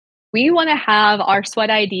We want to have our Sweat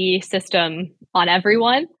ID system on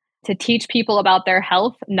everyone to teach people about their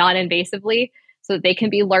health non-invasively so that they can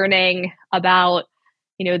be learning about,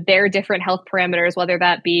 their different health parameters, whether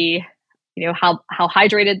that be, how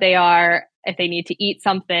hydrated they are, if they need to eat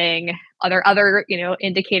something, other,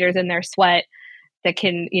 indicators in their sweat that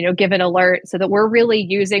can, give an alert so that we're really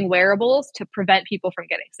using wearables to prevent people from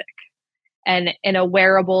getting sick. And in a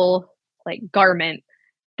wearable like garment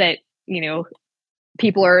that,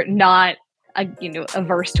 people are not,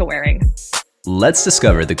 averse to wearing. Let's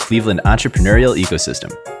discover the Cleveland entrepreneurial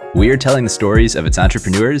ecosystem. We are telling the stories of its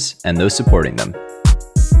entrepreneurs and those supporting them.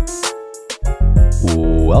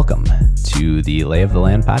 Welcome to the Lay of the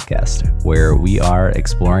Land podcast, where we are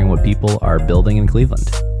exploring what people are building in Cleveland.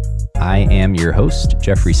 I am your host,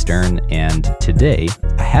 Jeffrey Stern, and today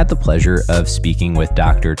I had the pleasure of speaking with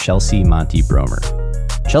Dr. Chelsea Monty Bromer.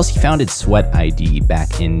 Chelsea founded Sweat ID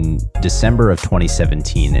back in December of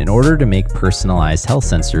 2017 in order to make personalized health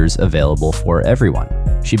sensors available for everyone.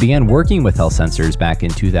 She began working with health sensors back in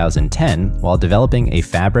 2010 while developing a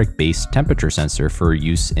fabric-based temperature sensor for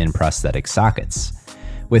use in prosthetic sockets.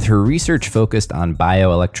 With her research focused on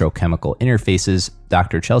bioelectrochemical interfaces,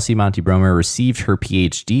 Dr. Chelsea Monty Bromer received her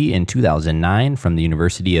PhD in 2009 from the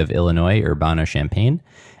University of Illinois Urbana-Champaign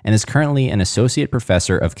and is currently an associate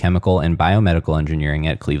professor of chemical and biomedical engineering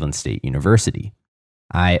at Cleveland State University.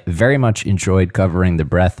 I very much enjoyed covering the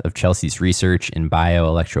breadth of Chelsea's research in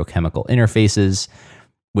bioelectrochemical interfaces,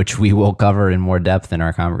 which we will cover in more depth in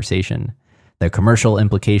our conversation, the commercial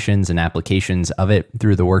implications and applications of it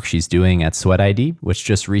through the work she's doing at Sweat ID, which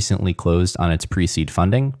just recently closed on its pre-seed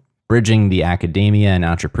funding, bridging the academia and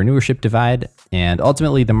entrepreneurship divide, and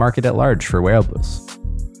ultimately the market at large for wearables.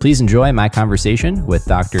 Please enjoy my conversation with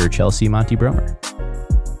Dr. Chelsea Monty Bromer.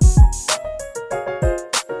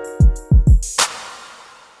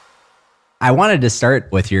 I wanted to start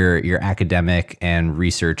with your academic and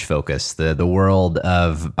research focus, the world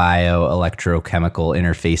of bioelectrochemical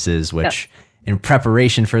interfaces, which in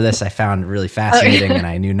preparation for this I found really fascinating and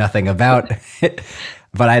I knew nothing about.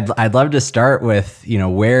 But I'd love to start with,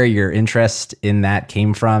 where your interest in that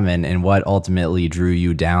came from and what ultimately drew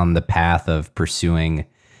you down the path of pursuing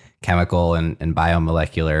chemical and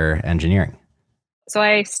biomolecular engineering. So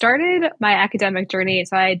I started my academic journey.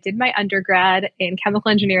 So I did my undergrad in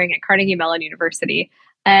chemical engineering at Carnegie Mellon University.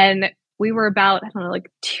 And we were about,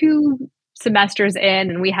 2 semesters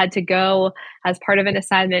in, and we had to go as part of an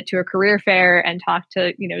assignment to a career fair and talk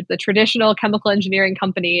to, the traditional chemical engineering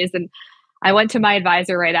companies. And I went to my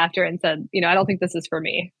advisor right after and said, I don't think this is for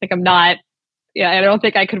me. I don't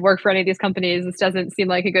think I could work for any of these companies. This doesn't seem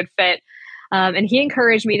like a good fit. And he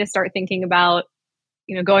encouraged me to start thinking about,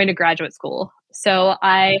 going to graduate school. So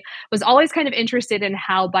I was always kind of interested in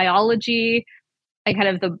how biology and kind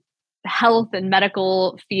of the health and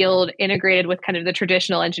medical field integrated with kind of the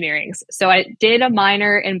traditional engineering. So I did a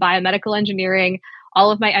minor in biomedical engineering.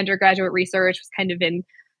 All of my undergraduate research was kind of in,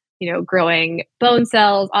 growing bone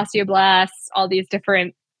cells, osteoblasts, all these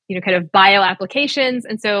different, kind of bio applications.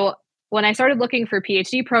 And so when I started looking for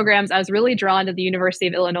PhD programs, I was really drawn to the University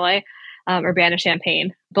of Illinois,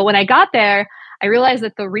 Urbana-Champaign. But when I got there, I realized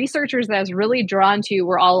that the researchers that I was really drawn to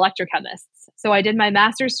were all electrochemists. So I did my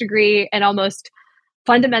master's degree in almost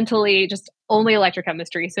fundamentally just only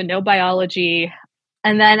electrochemistry, so no biology.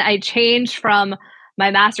 And then I changed from my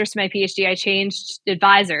master's to my PhD, I changed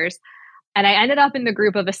advisors. And I ended up in the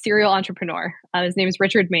group of a serial entrepreneur. His name is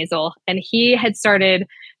Richard Maisel. And he had started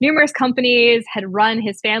numerous companies, had run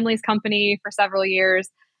his family's company for several years.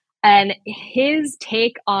 And his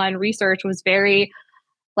take on research was very,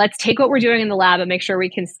 let's take what we're doing in the lab and make sure we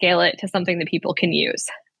can scale it to something that people can use.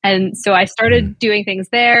 And so I started doing things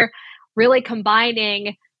there, really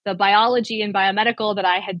combining the biology and biomedical that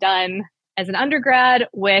I had done as an undergrad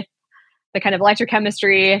with the kind of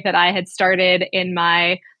electrochemistry that I had started in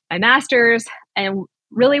my master's, and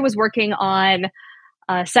really was working on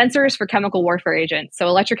sensors for chemical warfare agents. So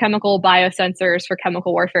electrochemical biosensors for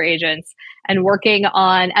chemical warfare agents, and working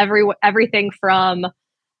on everything from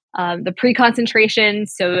the pre-concentration.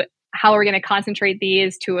 So how are we going to concentrate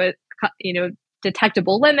these to a,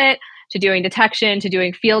 detectable limit, to doing detection, to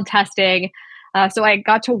doing field testing. So I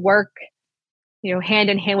got to work, hand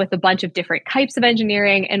in hand with a bunch of different types of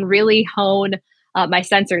engineering and really hone my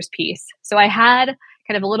sensors piece. So I had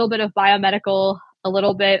kind of a little bit of biomedical, a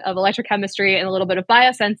little bit of electrochemistry, and a little bit of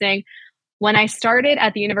biosensing. When I started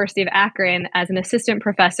at the University of Akron as an assistant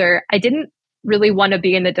professor, I didn't really want to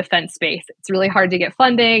be in the defense space. It's really hard to get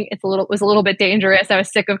funding. It was a little bit dangerous. I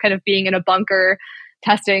was sick of kind of being in a bunker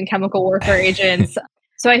testing chemical warfare agents.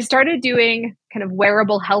 So I started doing kind of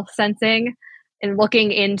wearable health sensing and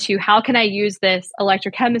looking into how can I use this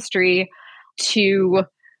electrochemistry to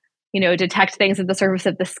detect things at the surface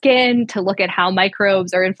of the skin, to look at how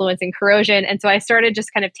microbes are influencing corrosion. And so I started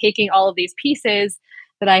just kind of taking all of these pieces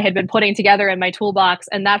that I had been putting together in my toolbox.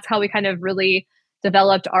 And that's how we kind of really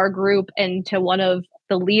developed our group into one of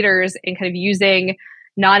the leaders in kind of using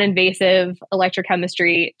non invasive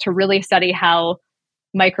electrochemistry to really study how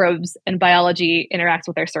microbes and biology interacts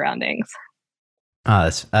with their surroundings. Oh,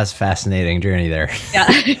 that's fascinating journey there.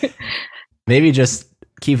 Yeah. Maybe just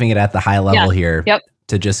keeping it at the high level Yeah. here Yep.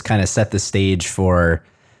 to just kind of set the stage for,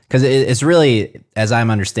 because it's really, as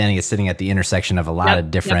I'm understanding, it's sitting at the intersection of a lot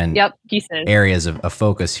of different pieces. areas of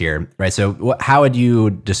focus here, right? So how would you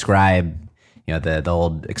describe, the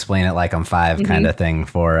old explain it like I'm 5 kind of thing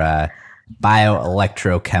for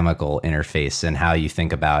bioelectrochemical interface and how you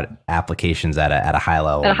think about applications at a high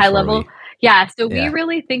level? At a high level? Yeah. So we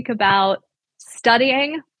really think about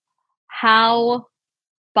studying how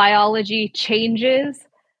biology changes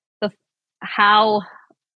how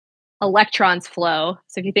electrons flow.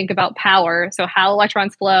 So if you think about power, so how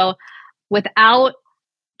electrons flow without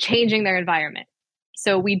changing their environment.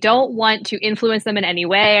 So we don't want to influence them in any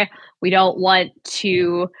way. We don't want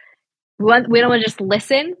to just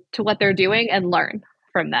listen to what they're doing and learn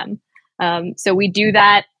from them. So we do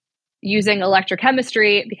that using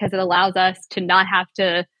electrochemistry because it allows us to not have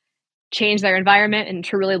to change their environment and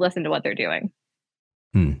to really listen to what they're doing.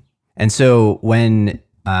 And so when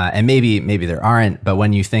and maybe there aren't, but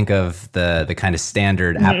when you think of the kind of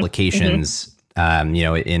standard applications,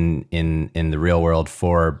 in the real world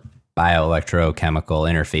for bioelectrochemical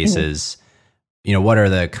interfaces, what are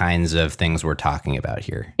the kinds of things we're talking about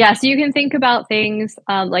here? Yeah, so you can think about things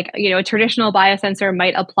like a traditional biosensor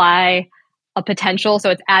might apply a potential, so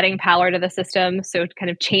it's adding power to the system, so kind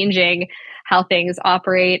of changing how things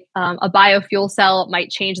operate. A biofuel cell might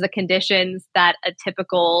change the conditions that a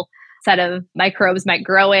typical set of microbes might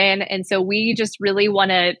grow in. And so we just really want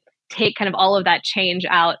to take kind of all of that change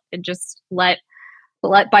out and just let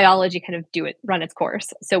biology kind of run its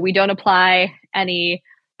course. So we don't apply any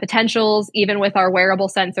potentials, even with our wearable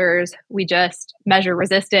sensors. We just measure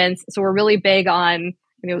resistance. So we're really big on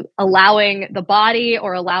allowing the body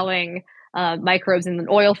or allowing microbes in an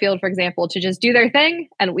oil field, for example, to just do their thing,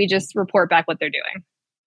 and we just report back what they're doing.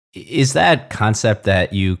 Is that concept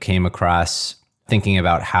that you came across thinking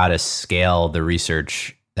about how to scale the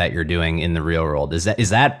research that you're doing in the real world? Is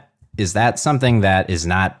that something that is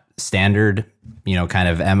not standard, kind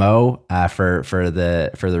of MO for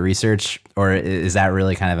the research, or is that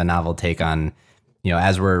really kind of a novel take on,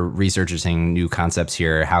 as we're researching new concepts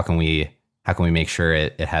here, how can we make sure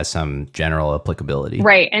it has some general applicability?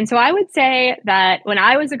 Right. And so I would say that when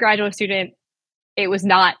I was a graduate student, it was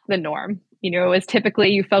not the norm. It was typically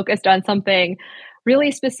you focused on something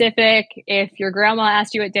really specific. If your grandma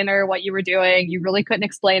asked you at dinner what you were doing, you really couldn't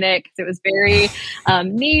explain it because it was very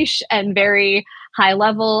niche and very high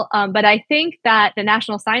level. But I think that the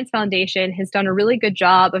National Science Foundation has done a really good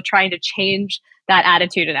job of trying to change that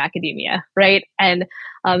attitude in academia, right? And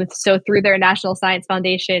so through their National Science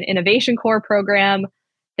Foundation Innovation Core program,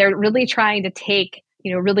 they're really trying to take,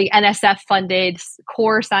 really NSF funded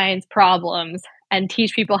core science problems and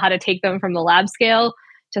teach people how to take them from the lab scale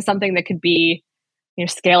to something that could be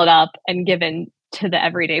scaled up and given to the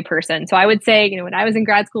everyday person. So I would say, when I was in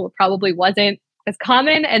grad school, it probably wasn't as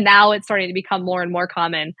common, and now it's starting to become more and more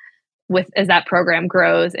common as that program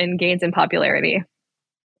grows and gains in popularity.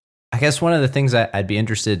 I guess one of the things I'd be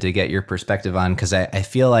interested to get your perspective on, because I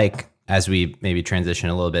feel like as we maybe transition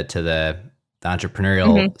a little bit to the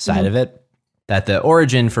entrepreneurial side of it, that the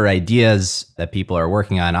origin for ideas that people are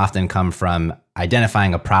working on often come from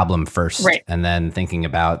identifying a problem first, right, and then thinking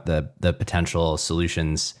about the potential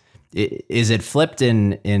solutions. Is it flipped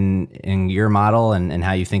in your model and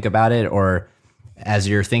how you think about it? Or as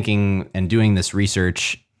you're thinking and doing this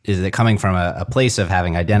research, is it coming from a place of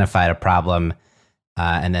having identified a problem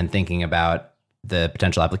and then thinking about the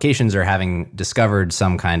potential applications, or having discovered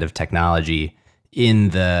some kind of technology in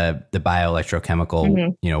the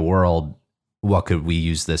bioelectrochemical world? What could we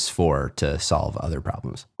use this for to solve other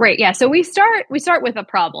problems? Right. Yeah. So we start with a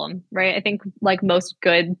problem, right? I think like most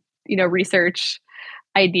good, research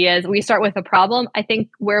ideas, we start with a problem. I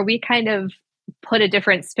think where we kind of put a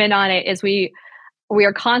different spin on it is we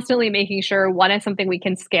are constantly making sure one is something we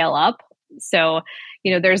can scale up. So,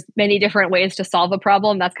 there's many different ways to solve a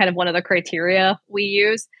problem. That's kind of one of the criteria we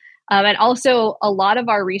use. And also a lot of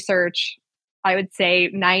our research, I would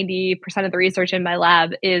say 90% of the research in my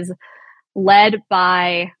lab is led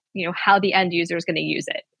by, how the end user is going to use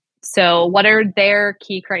it. So what are their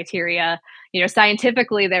key criteria?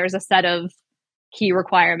 Scientifically, there's a set of key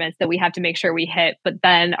requirements that we have to make sure we hit. But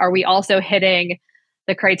then are we also hitting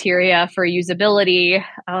the criteria for usability?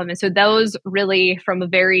 And so those really, from a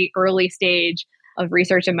very early stage of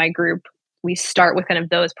research in my group, we start with kind of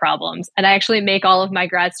those problems. And I actually make all of my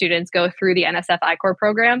grad students go through the NSF I-Corps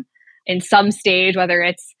program in some stage, whether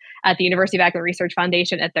it's at the University of Akron Research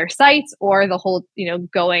Foundation at their sites or the whole,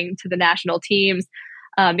 going to the national teams,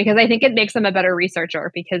 because I think it makes them a better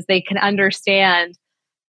researcher because they can understand,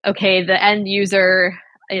 okay, the end user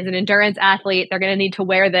is an endurance athlete. They're going to need to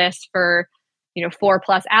wear this for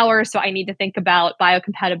 4+ hours. So I need to think about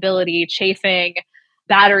biocompatibility, chafing,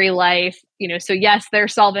 battery life. So yes, they're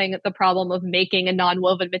solving the problem of making a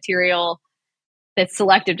non-woven material that's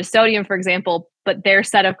selective to sodium, for example, but their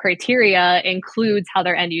set of criteria includes how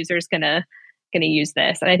their end user is gonna use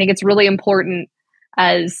this. And I think it's really important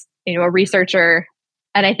as a researcher,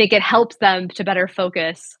 and I think it helps them to better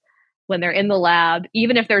focus when they're in the lab,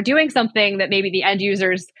 even if they're doing something that maybe the end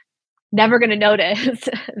user's never going to notice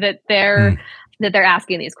that they're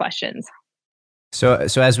asking these questions. So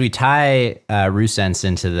as we tie RuSense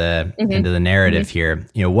into the narrative here,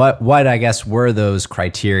 what I guess were those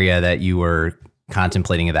criteria that you were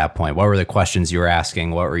contemplating at that point? What were the questions you were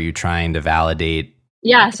asking? What were you trying to validate?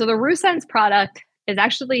 Yeah, so the RuSense product is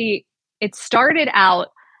actually, it started out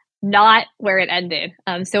not where it ended.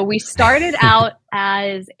 So we started out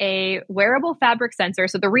as a wearable fabric sensor.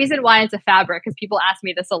 So the reason why it's a fabric, because people ask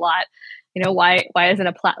me this a lot, why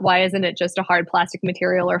isn't it just a hard plastic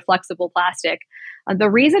material or flexible plastic? The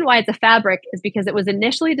reason why it's a fabric is because it was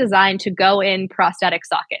initially designed to go in prosthetic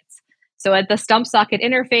sockets. So at the stump socket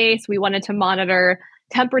interface, we wanted to monitor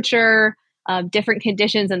temperature, different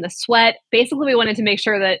conditions in the sweat. Basically, we wanted to make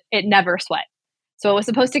sure that it never sweat. So it was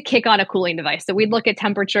supposed to kick on a cooling device. So we'd look at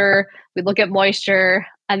temperature, we'd look at moisture,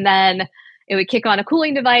 and then it would kick on a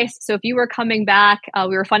cooling device. So if you were coming back,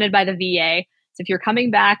 we were funded by the VA. So if you're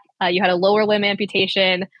coming back, you had a lower limb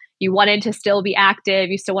amputation, you wanted to still be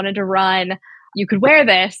active, you still wanted to run, you could wear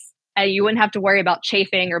this and you wouldn't have to worry about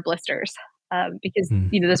chafing or blisters because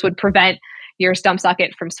this would prevent your stump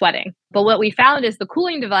socket from sweating. But what we found is the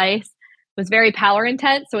cooling device was very power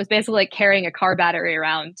intense. So it's basically like carrying a car battery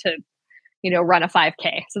around to run a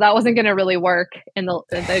 5K. So that wasn't going to really work in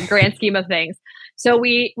the grand scheme of things. So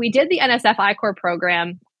we did the NSF I-Corps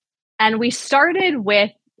program and we started with,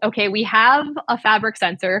 okay, we have a fabric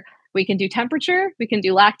sensor. We can do temperature, we can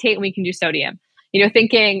do lactate, and we can do sodium.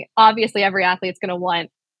 Thinking obviously every athlete's going to want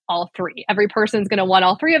all three. Every person's going to want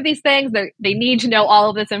all three of these things. They need to know all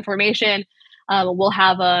of this information. We'll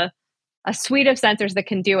have a suite of sensors that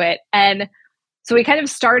can do it. And so we kind of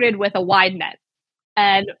started with a wide net.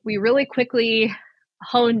 And we really quickly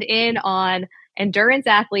honed in on endurance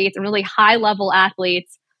athletes and really high level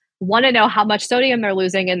athletes want to know how much sodium they're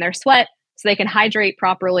losing in their sweat so they can hydrate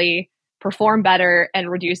properly, perform better, and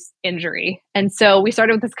reduce injury. And so we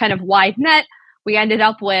started with this kind of wide net. We ended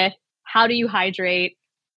up with, how do you hydrate?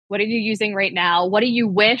 What are you using right now? What do you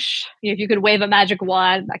wish, if you could wave a magic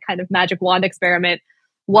wand, that kind of magic wand experiment,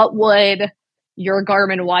 what would your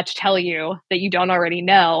Garmin watch tell you that you don't already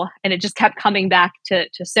know? And it just kept coming back to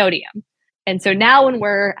sodium. And so now when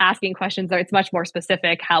we're asking questions, it's much more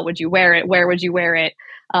specific. How would you wear it? Where would you wear it?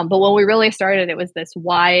 But when we really started, it was this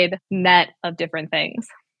wide net of different things.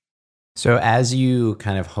 So as you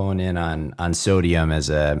kind of hone in on sodium as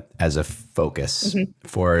a focus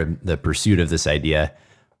for the pursuit of this idea,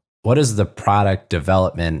 what does the product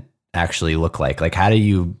development actually look like? Like how do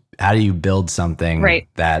you build something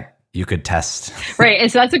that you could test? Right.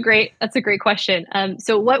 And so that's a great question.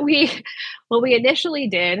 So what we initially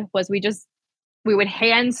did was we would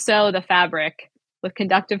hand sew the fabric with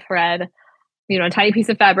conductive thread, a tiny piece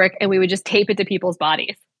of fabric, and we would just tape it to people's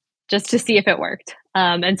bodies just to see if it worked.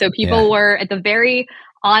 And so people were at the very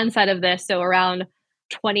onset of this. So around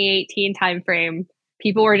 2018 timeframe,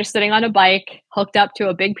 people were just sitting on a bike hooked up to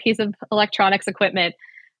a big piece of electronics equipment.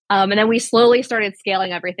 And then we slowly started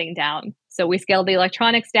scaling everything down. So we scaled the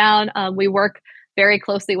electronics down. We work very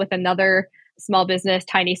closely with another small business,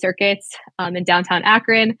 Tiny Circuits, in downtown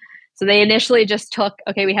Akron. So they initially just took,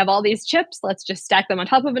 okay, we have all these chips. Let's just stack them on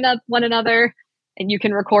top of one another. And you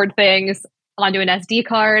can record things onto an SD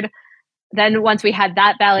card. Then once we had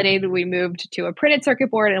that validated, we moved to a printed circuit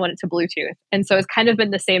board and went to Bluetooth. And so it's kind of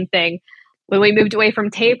been the same thing. When we moved away from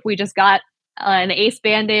tape, we just got an ACE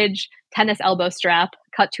bandage, tennis elbow strap,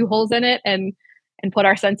 cut 2 holes in it, and put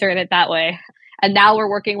our sensor in it that way. And now we're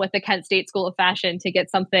working with the Kent State School of Fashion to get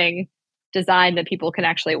something designed that people can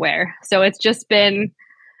actually wear. So it's just been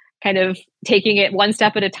kind of taking it one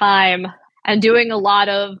step at a time and doing a lot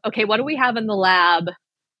of, okay, what do we have in the lab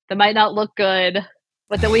that might not look good?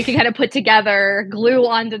 but that we can kind of put together, glue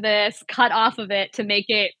onto this, cut off of it to make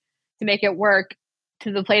it work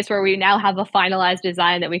to the place where we now have a finalized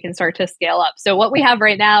design that we can start to scale up. So what we have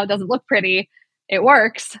right now doesn't look pretty. It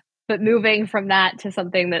works, but moving from that to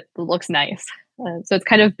something that looks nice. So it's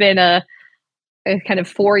kind of been a kind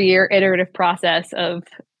of 4-year iterative process of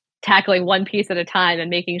tackling one piece at a time and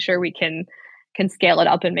making sure we can scale it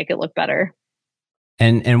up and make it look better.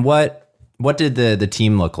 And what did the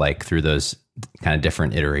team look like through those kind of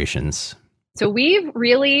different iterations? So we've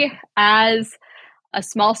really, as a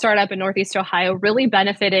small startup in Northeast Ohio, really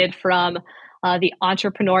benefited from the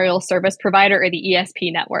entrepreneurial service provider, or the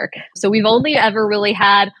ESP network. So we've only ever really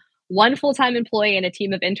had one full-time employee and a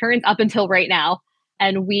team of interns up until right now.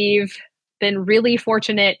 And we've been really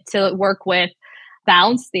fortunate to work with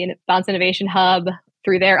Bounce, the Bounce Innovation Hub,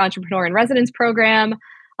 through their Entrepreneur in Residence program.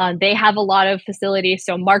 They have a lot of facilities,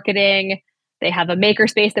 so marketing, they have a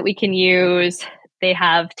makerspace that we can use, they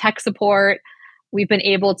have tech support. We've been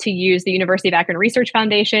able to use the University of Akron Research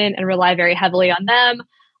Foundation and rely very heavily on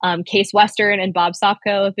them. Case Western and Bob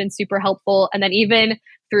Sopko have been super helpful. And then even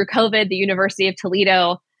through COVID, the University of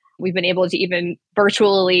Toledo, we've been able to even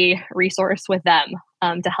virtually resource with them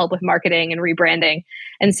to help with marketing and rebranding.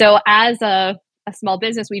 And so as a small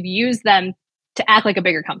business, we've used them to act like a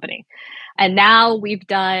bigger company. And now we've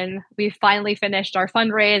finally finished our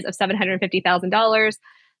fundraise of $750,000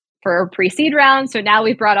 for a pre-seed round. So now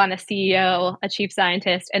we've brought on a CEO, a chief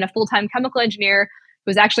scientist, and a full-time chemical engineer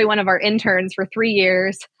who was actually one of our interns for 3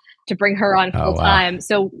 years to bring her on full-time. Wow.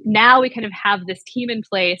 So now we kind of have this team in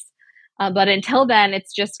place. But until then,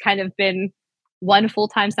 it's just kind of been one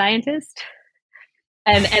full-time scientist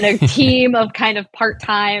and a team of kind of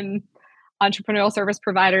part-time entrepreneurial service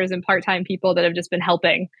providers and part-time people that have just been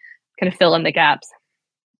helping kind of fill in the gaps.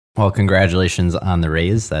 Well, congratulations on the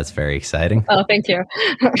raise. That's very exciting. Oh, thank you.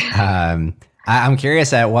 I'm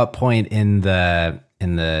curious at what point in the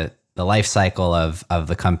life cycle of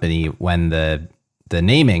the company when the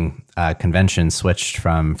naming convention switched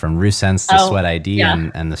from RuSense to Sweat ID, yeah,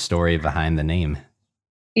 and the story behind the name.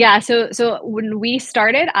 Yeah. So when we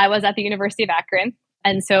started, I was at the University of Akron.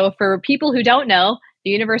 And so for people who don't know, the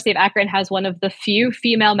University of Akron has one of the few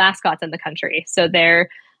female mascots in the country. So they're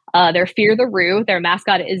Fear the Roo. Their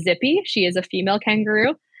mascot is Zippy. She is a female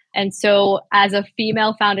kangaroo. And so as a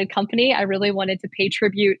female founded company, I really wanted to pay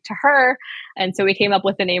tribute to her. And so we came up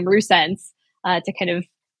with the name RuSense to kind of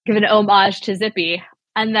give an homage to Zippy.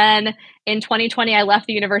 And then in 2020, I left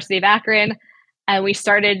the University of Akron and we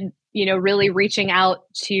started, really reaching out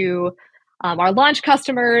to our launch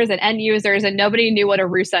customers and end users, and nobody knew what a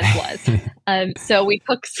RuSense was. So we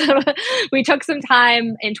took some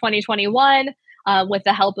time in 2021 with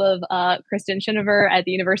the help of Kristen Schinover at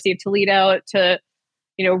the University of Toledo to,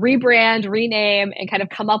 rebrand, rename, and kind of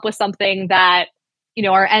come up with something that,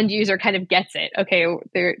 our end user kind of gets it. Okay,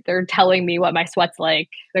 they're telling me what my sweat's like.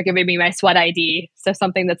 They're giving me my sweat ID. So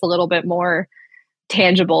something that's a little bit more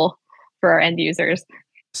tangible for our end users.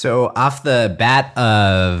 So off the bat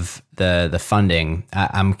of the funding,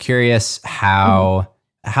 I'm curious how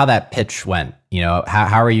that pitch went.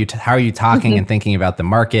 How are you talking and thinking about the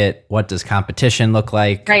market? What does competition look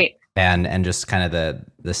like? Right. And just kind of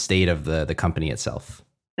the state of the company itself.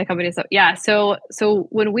 The company itself. Yeah. So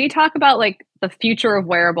when we talk about like the future of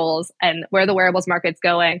wearables and where the wearables market's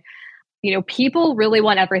going, people really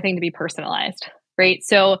want everything to be personalized, right?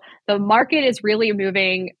 So the market is really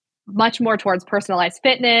moving much more towards personalized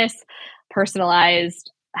fitness,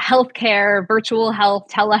 personalized healthcare, virtual health,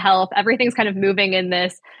 telehealth. Everything's kind of moving in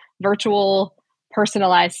this virtual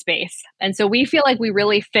personalized space. And so we feel like we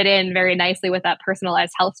really fit in very nicely with that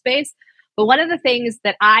personalized health space. But one of the things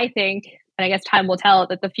that I think, and I guess time will tell,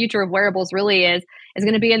 that the future of wearables really is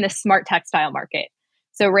going to be in the smart textile market.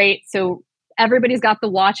 So everybody's got the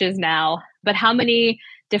watches now, but how many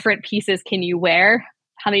different pieces can you wear?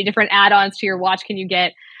 How many different add-ons to your watch can you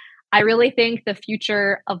get? I really think the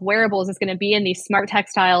future of wearables is going to be in these smart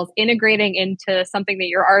textiles integrating into something that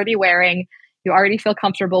you're already wearing, you already feel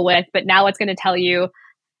comfortable with, but now it's going to tell you,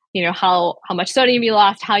 how much sodium you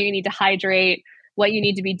lost, how you need to hydrate, what you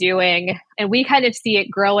need to be doing. And we kind of see it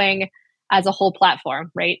growing as a whole platform,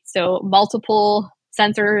 right? So multiple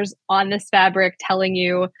sensors on this fabric telling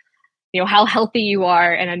you, how healthy you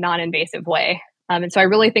are in a non-invasive way. And so I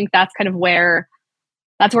really think that's kind of where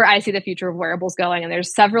I see the future of wearables going. And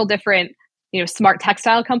there's several different, smart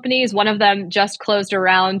textile companies. One of them just closed a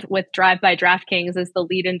round with Drive by DraftKings as the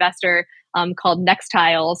lead investor, called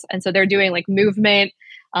Nextiles. And so they're doing like movement,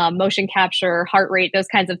 motion capture, heart rate, those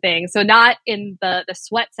kinds of things. So not in the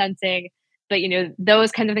sweat sensing, but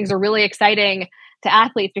those kinds of things are really exciting to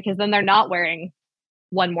athletes because then they're not wearing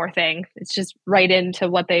one more thing. It's just right into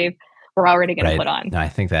what they were already going to put on. No, I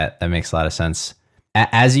think that makes a lot of sense.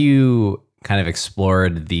 As you kind of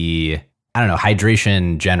explored the, I don't know,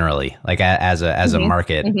 hydration generally, like as a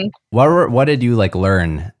market, what did you like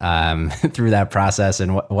learn through that process,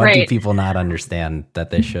 and what do people not understand that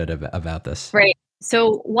they should about this? Right.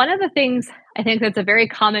 So one of the things I think that's a very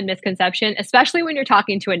common misconception, especially when you're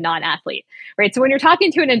talking to a non-athlete, right? So when you're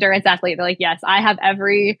talking to an endurance athlete, they're like, yes, I have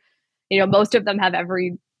most of them have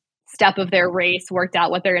every step of their race worked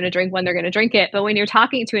out, what they're going to drink, when they're going to drink it. But when you're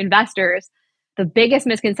talking to investors, the biggest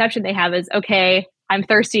misconception they have is, okay, I'm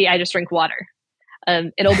thirsty, I just drink water.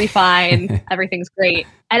 It'll be fine. Everything's great.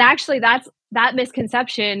 And actually that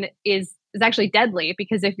misconception is actually deadly,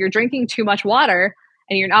 because if you're drinking too much water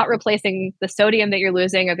and you're not replacing the sodium that you're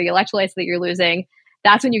losing or the electrolytes that you're losing,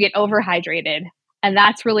 that's when you get overhydrated. And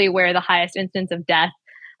that's really where the highest instance of death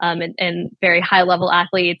in very high level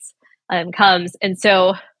athletes comes. And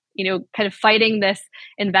so, kind of fighting this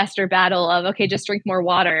investor battle of, okay, just drink more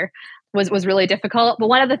water was really difficult. But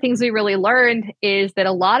one of the things we really learned is that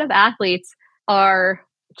a lot of athletes are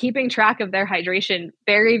keeping track of their hydration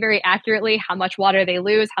very, very accurately, how much water they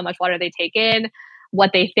lose, how much water they take in,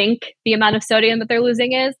 what they think the amount of sodium that they're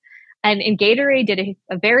losing is. And Gatorade did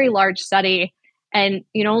a very large study, and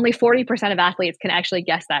only 40% of athletes can actually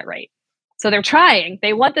guess that right. So they're trying,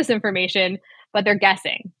 they want this information, but they're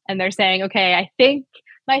guessing. And they're saying, okay, I think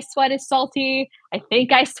my sweat is salty. I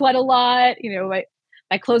think I sweat a lot.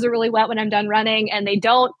 My clothes are really wet when I'm done running, and they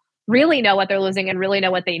don't really know what they're losing and really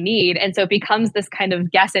know what they need. And so it becomes this kind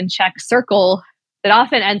of guess and check circle that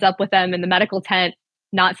often ends up with them in the medical tent,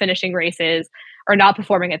 not finishing races or not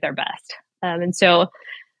performing at their best. And so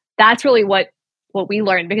that's really what we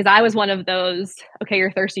learned, because I was one of those, okay,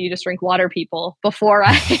 you're thirsty, you just drink water people before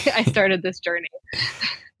I started this journey.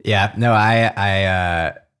 Yeah, no,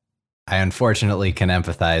 I unfortunately can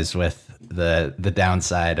empathize with the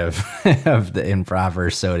downside of of the improper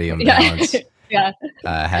sodium balance. Yeah.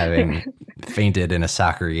 Having fainted in a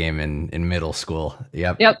soccer game in middle school.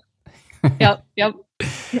 Yep.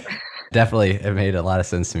 Definitely, it made a lot of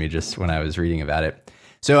sense to me just when I was reading about it.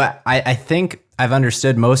 So I think I've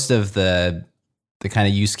understood most of the kind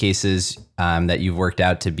of use cases that you've worked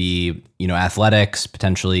out to be, athletics,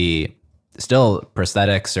 potentially still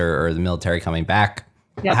prosthetics or the military coming back.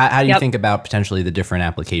 Yep. How do you think about potentially the different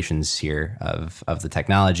applications here of the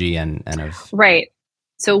technology and of... Right.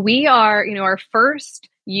 So we are, our first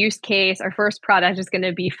use case, our first product is going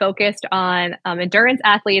to be focused on endurance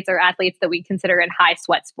athletes, or athletes that we consider in high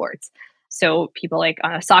sweat sports. So people like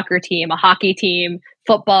on a soccer team, a hockey team,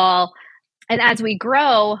 football. And as we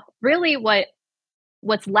grow, really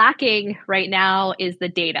what's lacking right now is the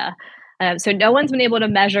data. So no one's been able to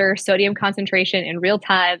measure sodium concentration in real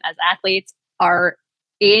time as athletes are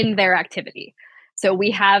in their activity. So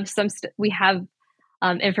we have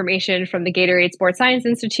information from the Gatorade Sports Science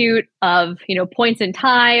Institute of, points in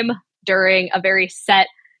time during a very set,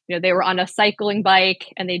 they were on a cycling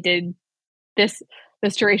bike and they did this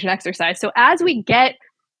duration exercise. So as we get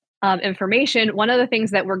information, one of the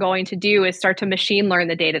things that we're going to do is start to machine learn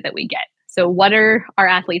the data that we get. So what are our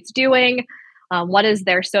athletes doing? What does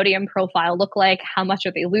their sodium profile look like? How much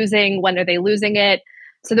are they losing? When are they losing it?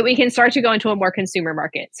 So that we can start to go into a more consumer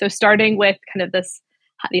market. So starting with kind of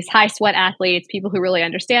these high sweat athletes, people who really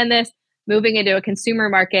understand this, moving into a consumer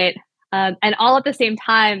market, and all at the same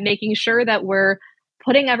time, making sure that we're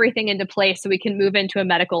putting everything into place so we can move into a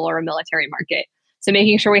medical or a military market. So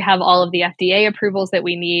making sure we have all of the FDA approvals that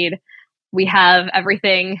we need. We have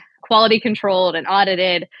everything quality controlled and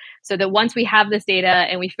audited, so that once we have this data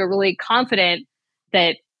and we feel really confident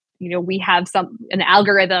that, we have an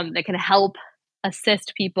algorithm that can help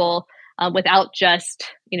assist people without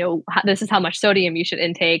just, this is how much sodium you should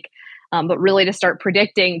intake, but really to start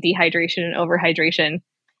predicting dehydration and overhydration,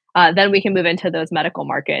 then we can move into those medical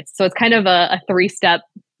markets. So it's kind of a three-step,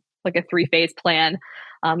 like a three-phase plan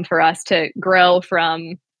for us to grow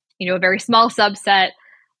from, a very small subset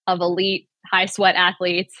of elite high sweat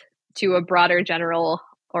athletes to a broader general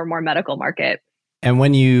or more medical market. And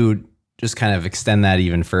when you just kind of extend that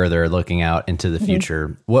even further, looking out into the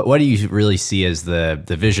future, what do you really see as the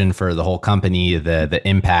vision for the whole company, the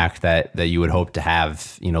impact that you would hope to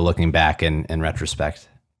have, looking back in retrospect?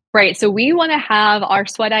 Right. So we want to have our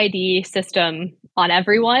Sweat ID system on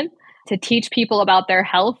everyone to teach people about their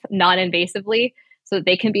health non-invasively, so that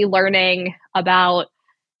they can be learning about,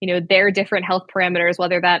 their different health parameters,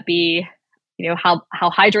 whether that be, how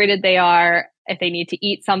hydrated they are, if they need to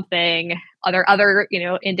eat something, are there other,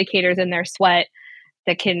 indicators in their sweat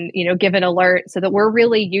that can, give an alert, so that we're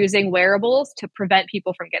really using wearables to prevent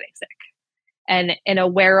people from getting sick. And in a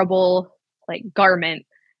wearable like garment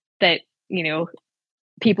that,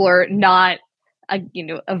 people are not,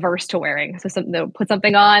 averse to wearing. So they'll put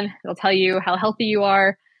something on, they'll tell you how healthy you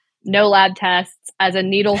are, no lab tests. As a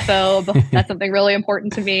needle phobe, that's something really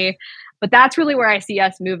important to me. But that's really where I see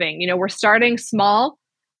us moving. We're starting small.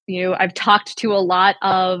 I've talked to a lot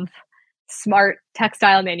of smart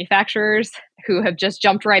textile manufacturers who have just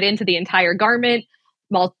jumped right into the entire garment,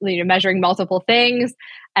 measuring multiple things,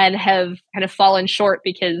 and have kind of fallen short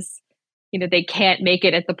because they can't make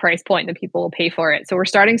it at the price point that people will pay for it. So we're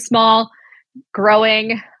starting small,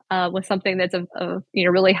 growing with something that's of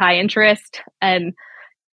really high interest. And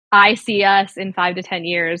I see us in 5 to 10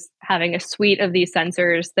 years having a suite of these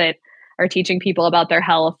sensors that are teaching people about their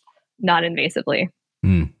health non-invasively.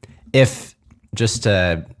 If just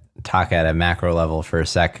to talk at a macro level for a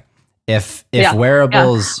sec, if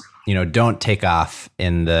wearables, don't take off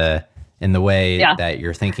in the way that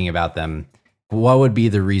you're thinking about them, what would be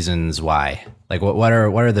the reasons why? Like what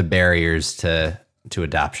are the barriers to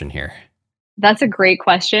adoption here? That's a great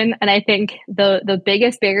question. And I think the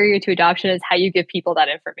biggest barrier to adoption is how you give people that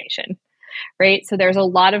information, right? So there's a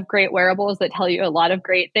lot of great wearables that tell you a lot of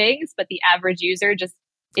great things, but the average user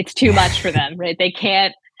it's too much for them, right? They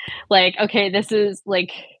can't okay, this is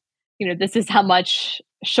this is how much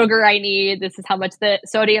sugar I need. This is how much the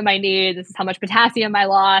sodium I need. This is how much potassium I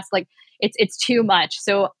lost. It's too much.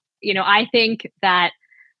 So, I think that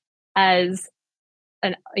as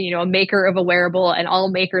a maker of a wearable, and all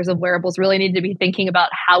makers of wearables really need to be thinking about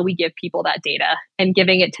how we give people that data and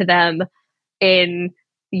giving it to them in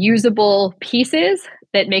usable pieces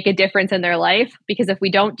that make a difference in their life. Because if we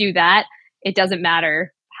don't do that, it doesn't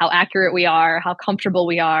matter how accurate we are, how comfortable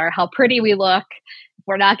we are, how pretty we look. If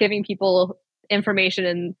we're not giving people information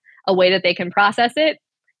in a way that they can process it,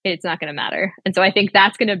 it's not going to matter. And so I think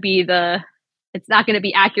that's going to be it's not going to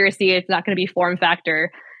be accuracy. It's not going to be form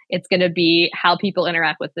factor. It's going to be how people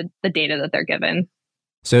interact with the data that they're given.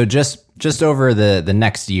 So just over the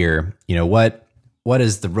next year, what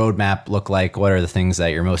does the roadmap look like? What are the things that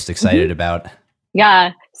you're most excited about?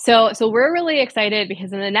 Yeah. So we're really excited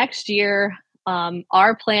because in the next year,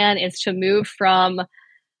 our plan is to move from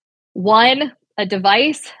a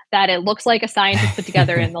device that it looks like a scientist put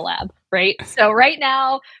together in the lab, right? So right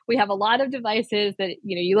now we have a lot of devices that,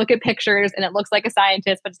 you look at pictures and it looks like a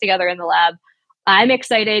scientist puts together in the lab. I'm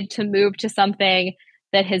excited to move to something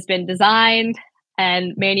that has been designed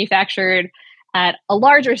and manufactured at a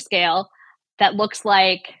larger scale that looks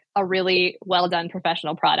like a really well done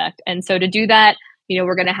professional product. And so to do that,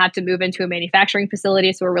 we're going to have to move into a manufacturing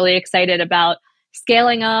facility. So we're really excited about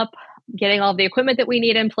scaling up, getting all the equipment that we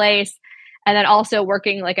need in place, and then also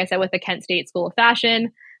working, like I said, with the Kent State School of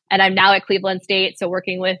Fashion. And I'm now at Cleveland State, so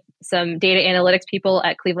working with some data analytics people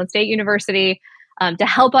at Cleveland State University to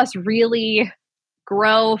help us really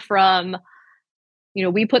grow from,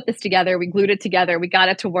 we put this together, we glued it together, we got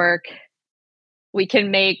it to work. We can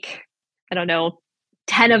make,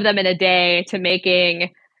 10 of them in a day to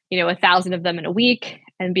making, 1,000 of them in a week,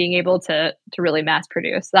 and being able to really mass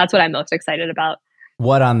produce. That's what I'm most excited about.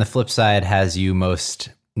 What on the flip side has you most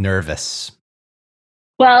nervous?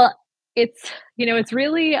 Well, it's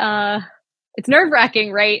really, it's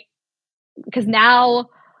nerve-wracking, right? Because now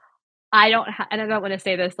and I don't want to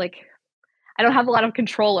say this, I don't have a lot of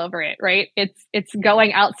control over it, right? It's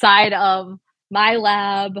going outside of my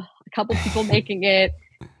lab, a couple people making it,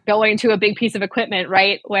 going to a big piece of equipment,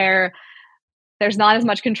 right? Where there's not as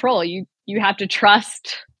much control. You have to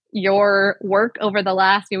trust your work over the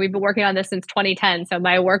last, we've been working on this since 2010. So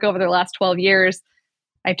my work over the last 12 years,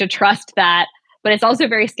 I have to trust that. But it's also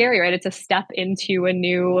very scary, right? It's a step into a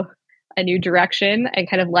new direction, and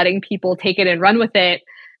kind of letting people take it and run with it.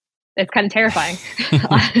 It's kind of terrifying.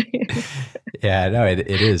 Yeah, no, it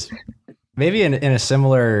is. Maybe in a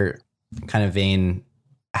similar kind of vein,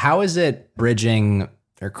 how is it bridging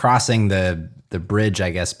or crossing the bridge, I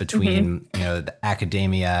guess, between the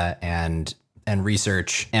academia and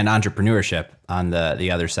research and entrepreneurship on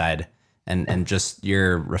the other side, and just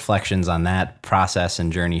your reflections on that process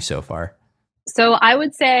and journey so far? So I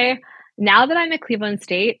would say now that I'm at Cleveland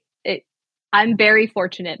State, I'm very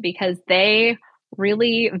fortunate because they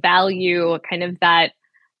really value kind of that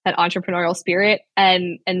entrepreneurial spirit.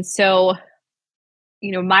 And so,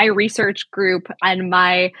 my research group and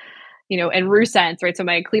my, and RUSense, right? So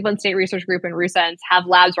my Cleveland State Research Group and RUSense have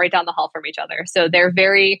labs right down the hall from each other. So they're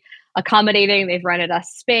very accommodating. They've rented us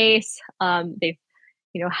space. They've,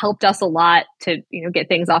 helped us a lot to, get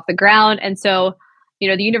things off the ground. And so,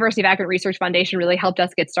 the University of Akron Research Foundation really helped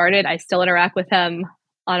us get started. I still interact with them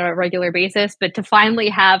on a regular basis, but to finally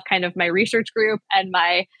have kind of my research group and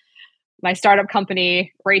my startup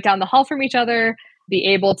company right down the hall from each other, be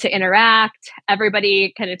able to interact.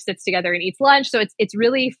 Everybody kind of sits together and eats lunch. So it's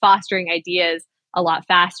really fostering ideas a lot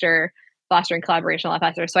faster, fostering collaboration a lot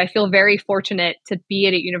faster. So I feel very fortunate to be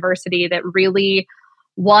at a university that really,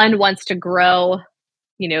 one, wants to grow,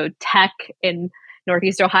 tech in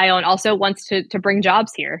Northeast Ohio, and also wants to bring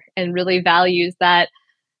jobs here and really values that,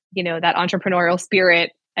 that entrepreneurial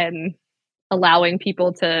spirit and allowing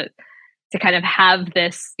people to kind of have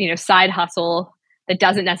this, side hustle that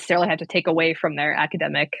doesn't necessarily have to take away from their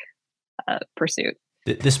academic pursuit.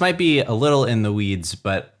 This might be a little in the weeds,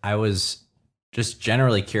 but I was just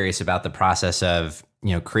generally curious about the process of,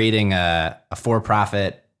 creating a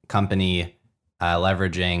for-profit company,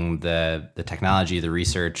 leveraging the technology, the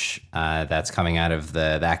research that's coming out of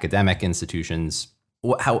the academic institutions.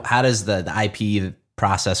 How does the IP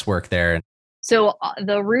process work there? So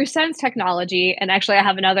the RuSense technology, and actually I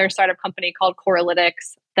have another startup company called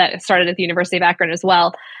Corelytics that started at the University of Akron as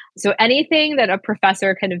well. So anything that a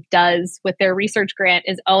professor kind of does with their research grant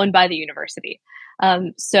is owned by the university.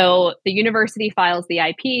 So the university files the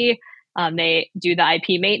IP, they do the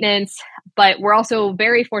IP maintenance, but we're also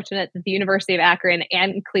very fortunate that the University of Akron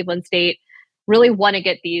and Cleveland State really want to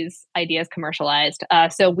get these ideas commercialized.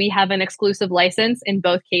 So we have an exclusive license in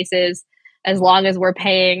both cases, as long as we're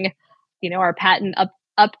paying our patent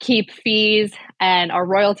upkeep fees and our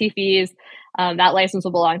royalty fees, that license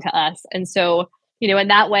will belong to us. And so, in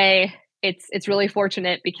that way, it's really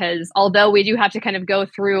fortunate because although we do have to kind of go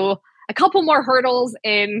through a couple more hurdles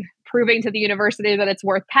in proving to the university that it's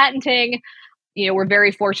worth patenting, we're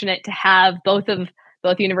very fortunate to have both the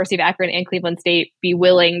University of Akron and Cleveland State be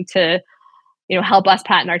willing to, help us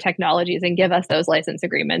patent our technologies and give us those license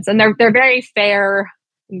agreements. And they're very fair.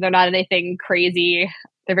 They're not anything crazy.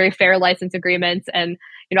 They're very fair license agreements. And,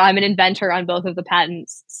 I'm an inventor on both of the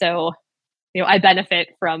patents. So, I benefit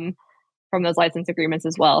from those license agreements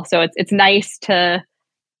as well. So it's nice to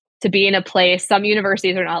be in a place. Some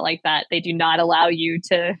universities are not like that. They do not allow you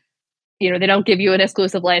to, they don't give you an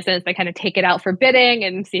exclusive license. They kind of take it out for bidding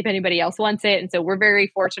and see if anybody else wants it. And so we're very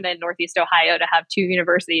fortunate in Northeast Ohio to have two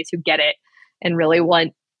universities who get it and really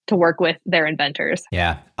want to work with their inventors.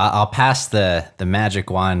 Yeah. I'll pass the magic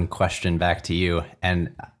wand question back to you.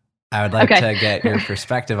 And I would like to get your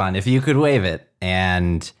perspective on if you could wave it,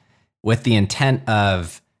 and with the intent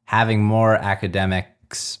of having more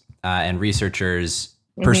academics and researchers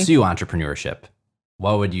pursue entrepreneurship,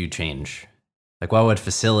 what would you change? Like, what would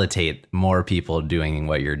facilitate more people doing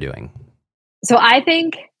what you're doing? So I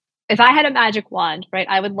think if I had a magic wand, right,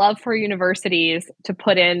 I would love for universities to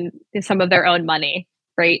put in some of their own money,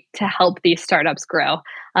 right, to help these startups grow.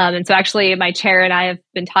 And so actually my chair and I have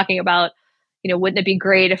been talking about, wouldn't it be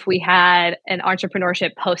great if we had an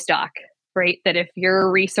entrepreneurship postdoc, right? That if your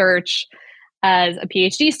research as a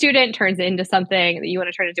PhD student turns into something that you want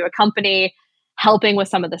to turn into a company, helping with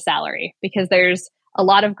some of the salary, because there's a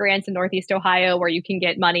lot of grants in Northeast Ohio where you can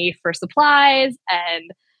get money for supplies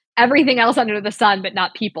and everything else under the sun, but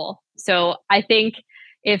not people. So I think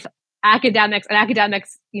if academics,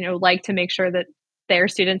 like to make sure that their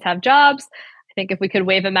students have jobs, I think if we could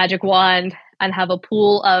wave a magic wand and have a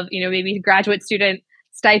pool of, maybe graduate student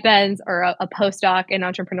stipends or a postdoc in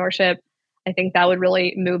entrepreneurship, I think that would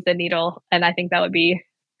really move the needle. And I think that would be,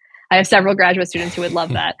 I have several graduate students who would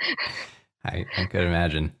love that. I could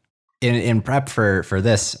imagine. In prep for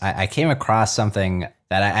this, I came across something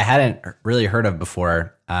that I hadn't really heard of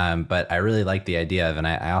before, but I really liked the idea of, and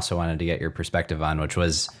I also wanted to get your perspective on, which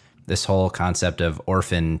was this whole concept of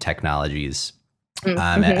orphan technologies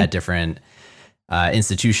at different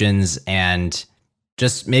institutions, and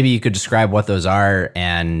just maybe you could describe what those are,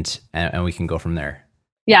 and we can go from there.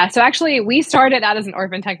 Yeah. So actually, we started out as an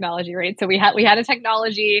orphan technology, right? So we had a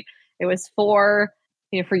technology. It was for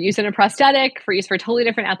use in a prosthetic, for use for a totally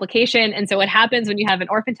different application. And so what happens when you have an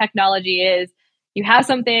orphan technology is you have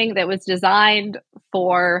something that was designed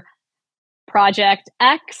for project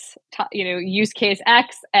X, use case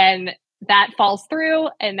X, and that falls through.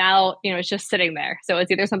 And now, it's just sitting there. So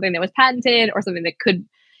it's either something that was patented or something that could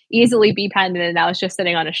easily be patented, and now it's just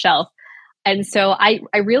sitting on a shelf. And so I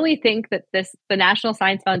really think that the National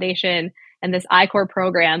Science Foundation and this I-Corps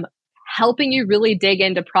program, helping you really dig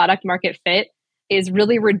into product market fit, is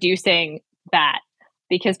really reducing that,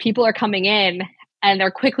 because people are coming in and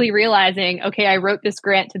they're quickly realizing, okay, I wrote this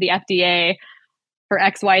grant to the FDA for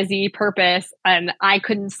XYZ purpose and I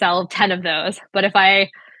couldn't sell 10 of those. But if I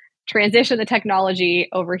transition the technology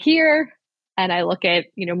over here and I look at,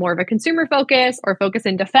 more of a consumer focus or focus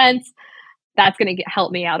in defense, that's going to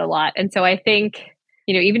help me out a lot. And so I think,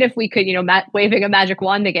 even if we could, waving a magic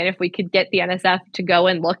wand again, if we could get the NSF to go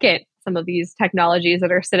and look at some of these technologies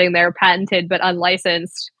that are sitting there patented but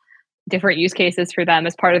unlicensed, different use cases for them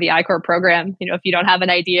as part of the I-Corps program. If you don't have an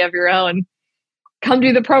idea of your own, come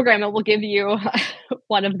do the program and we'll give you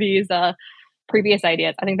one of these previous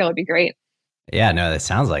ideas. I think that would be great. Yeah, no, that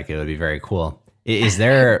sounds like it would be very cool. Is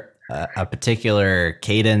there a particular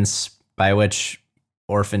cadence by which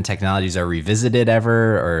orphan technologies are revisited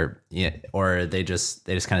ever, or they just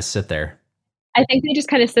kind of sit there? I think they just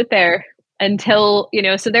kind of sit there until,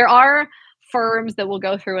 so there are firms that will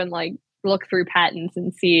go through and like look through patents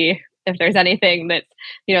and see if there's anything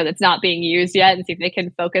that's not being used yet and see if they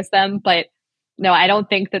can focus them. But no, I don't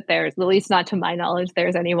think that there's, at least not to my knowledge,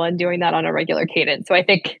 there's anyone doing that on a regular cadence. So I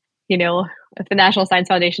think, if the National Science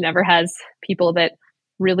Foundation ever has people that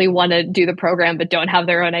really want to do the program but don't have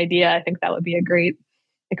their own idea, I think that would be a great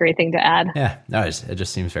thing to add. Yeah, no, it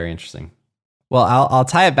just seems very interesting. Well, I'll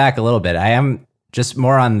tie it back a little bit. I am just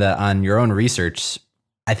more on your own research.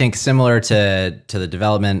 I think similar to the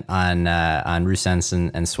development on RuSense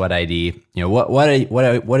and Sweat ID.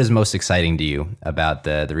 What is most exciting to you about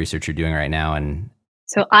the research you're doing right now? And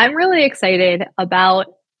so I'm really excited about,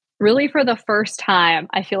 really for the first time,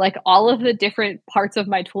 I feel like all of the different parts of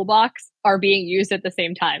my toolbox are being used at the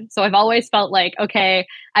same time. So I've always felt like, okay,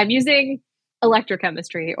 I'm using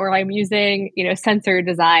electrochemistry or I'm using, sensor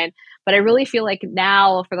design, but I really feel like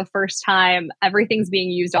now for the first time, everything's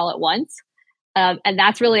being used all at once. And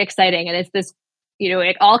that's really exciting. And it's this,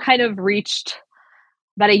 it all kind of reached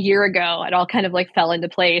about a year ago. It all kind of like fell into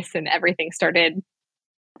place and everything started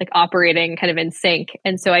like operating kind of in sync.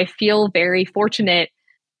 And so I feel very fortunate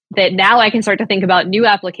that now I can start to think about new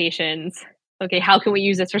applications. Okay, how can we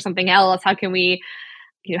use this for something else? How can we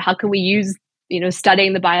use,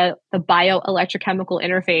 studying the bioelectrochemical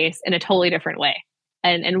interface in a totally different way,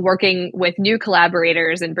 and working with new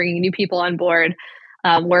collaborators and bringing new people on board,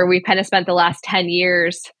 where we've kind of spent the last 10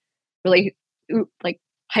 years really like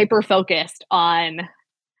hyper focused on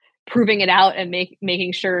proving it out and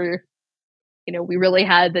making sure, we really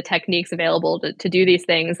had the techniques available to do these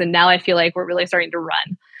things. And now I feel like we're really starting to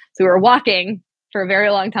run. So we were walking for a very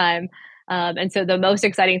long time. And so the most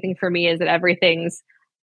exciting thing for me is that everything's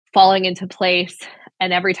falling into place.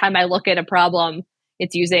 And every time I look at a problem,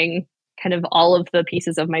 it's using kind of all of the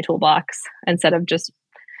pieces of my toolbox instead of just,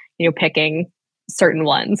 picking certain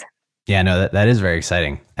ones. Yeah, no, that is very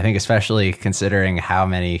exciting. I think especially considering how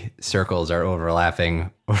many circles are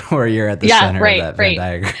overlapping where you're at the center of that Venn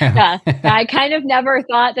diagram. Yeah, I kind of never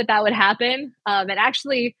thought that would happen. And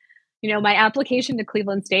actually, my application to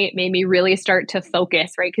Cleveland State made me really start to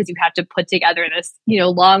focus, right? Because you have to put together this,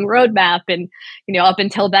 long roadmap. And, up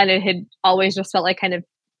until then, it had always just felt like kind of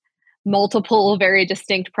multiple, very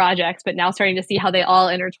distinct projects, but now starting to see how they all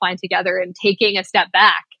intertwine together and taking a step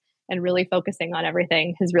back and really focusing on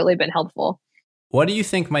everything has really been helpful. What do you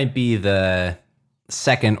think might be the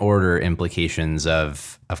second order implications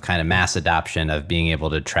of kind of mass adoption of being able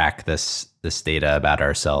to track this data about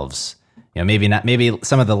ourselves? Maybe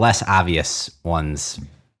some of the less obvious ones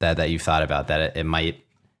that you've thought about, that it might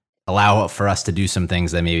allow for us to do some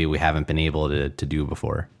things that maybe we haven't been able to do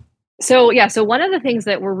before. So one of the things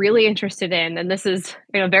that we're really interested in, and this is,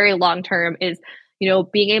 very long term, is,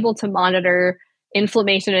 being able to monitor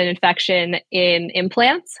inflammation and infection in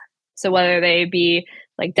implants. So whether they be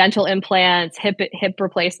like dental implants, hip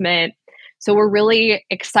replacement. So we're really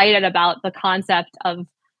excited about the concept of,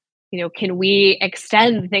 can we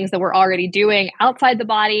extend the things that we're already doing outside the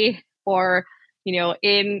body, or, we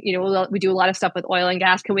do a lot of stuff with oil and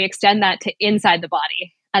gas. Can we extend that to inside the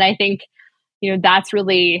body? And I think, that's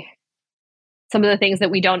really some of the things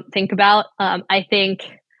that we don't think about. I think,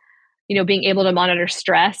 being able to monitor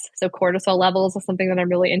stress. So cortisol levels is something that I'm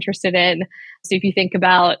really interested in. So if you think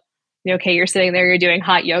about, okay, you're sitting there, you're doing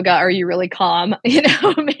hot yoga. Are you really calm?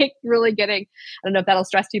 Really getting, I don't know if that'll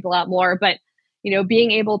stress people out more, but,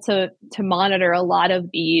 being able to monitor a lot of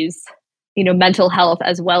these, mental health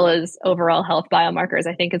as well as overall health biomarkers,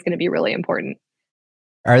 I think is going to be really important.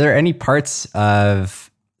 Are there any parts of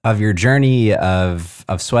your journey of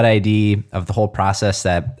Sweat ID, of the whole process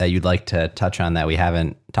that you'd like to touch on that we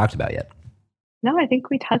haven't talked about yet? No, I think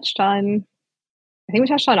we touched on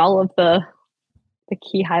all of the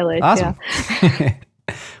key highlights. Awesome. Yeah.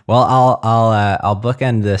 Well, I'll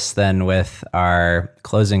bookend this then with our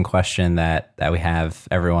closing question that we have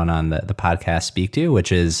everyone on the podcast speak to,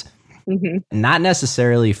 which is not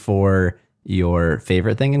necessarily for your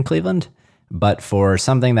favorite thing in Cleveland, but for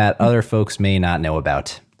something that other folks may not know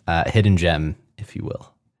about. Hidden gem, if you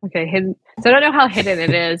will. Okay, hidden. So I don't know how hidden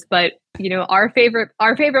it is, but our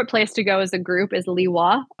favorite place to go as a group is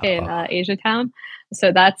Liwa in Asiatown.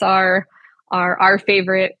 So that's our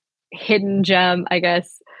favorite hidden gem, I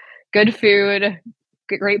guess. Good food,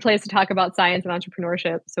 great place to talk about science and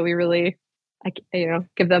entrepreneurship. So we really,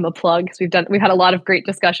 give them a plug because we've had a lot of great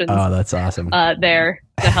discussions. Oh, that's awesome. There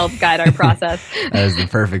to help guide our process. That is the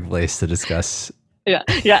perfect place to discuss. Yeah.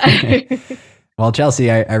 Well,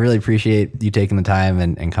 Chelsea, I really appreciate you taking the time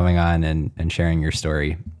and coming on and sharing your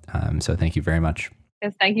story. So thank you very much.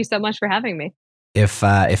 Yes, thank you so much for having me. If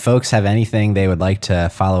folks have anything they would like to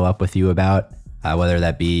follow up with you about, whether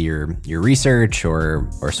that be your research or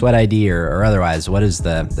Sweat ID or otherwise, what is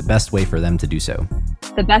the best way for them to do so?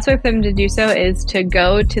 The best way for them to do so is to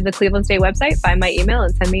go to the Cleveland State website, find my email,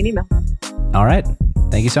 and send me an email. All right.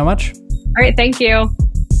 Thank you so much. All right. Thank you.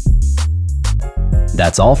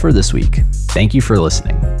 That's all for this week. Thank you for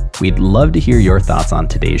listening. We'd love to hear your thoughts on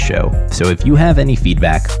today's show. So if you have any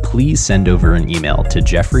feedback, please send over an email to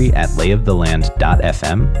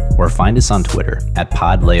jeffrey@layoftheland.fm or find us on Twitter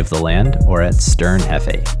 @podlayoftheland or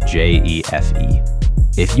 @sternhefe, JEFE.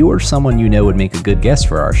 If you or someone you know would make a good guest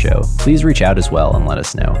for our show, please reach out as well and let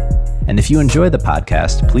us know. And if you enjoy the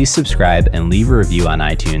podcast, please subscribe and leave a review on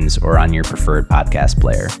iTunes or on your preferred podcast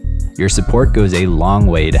player. Your support goes a long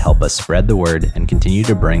way to help us spread the word and continue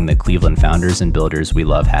to bring the Cleveland founders and builders we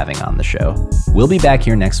love having on the show. We'll be back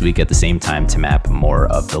here next week at the same time to map more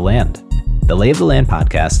of the land. The Lay of the Land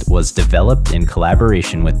podcast was developed in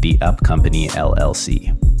collaboration with The Up Company,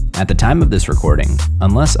 LLC. At the time of this recording,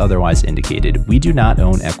 unless otherwise indicated, we do not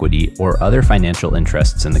own equity or other financial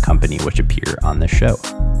interests in the company which appear on this show.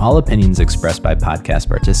 All opinions expressed by podcast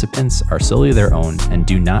participants are solely their own and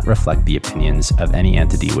do not reflect the opinions of any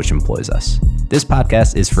entity which employs us. This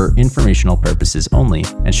podcast is for informational purposes only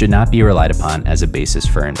and should not be relied upon as a basis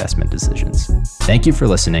for investment decisions. Thank you for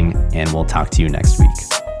listening, and we'll talk to you next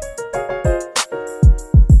week.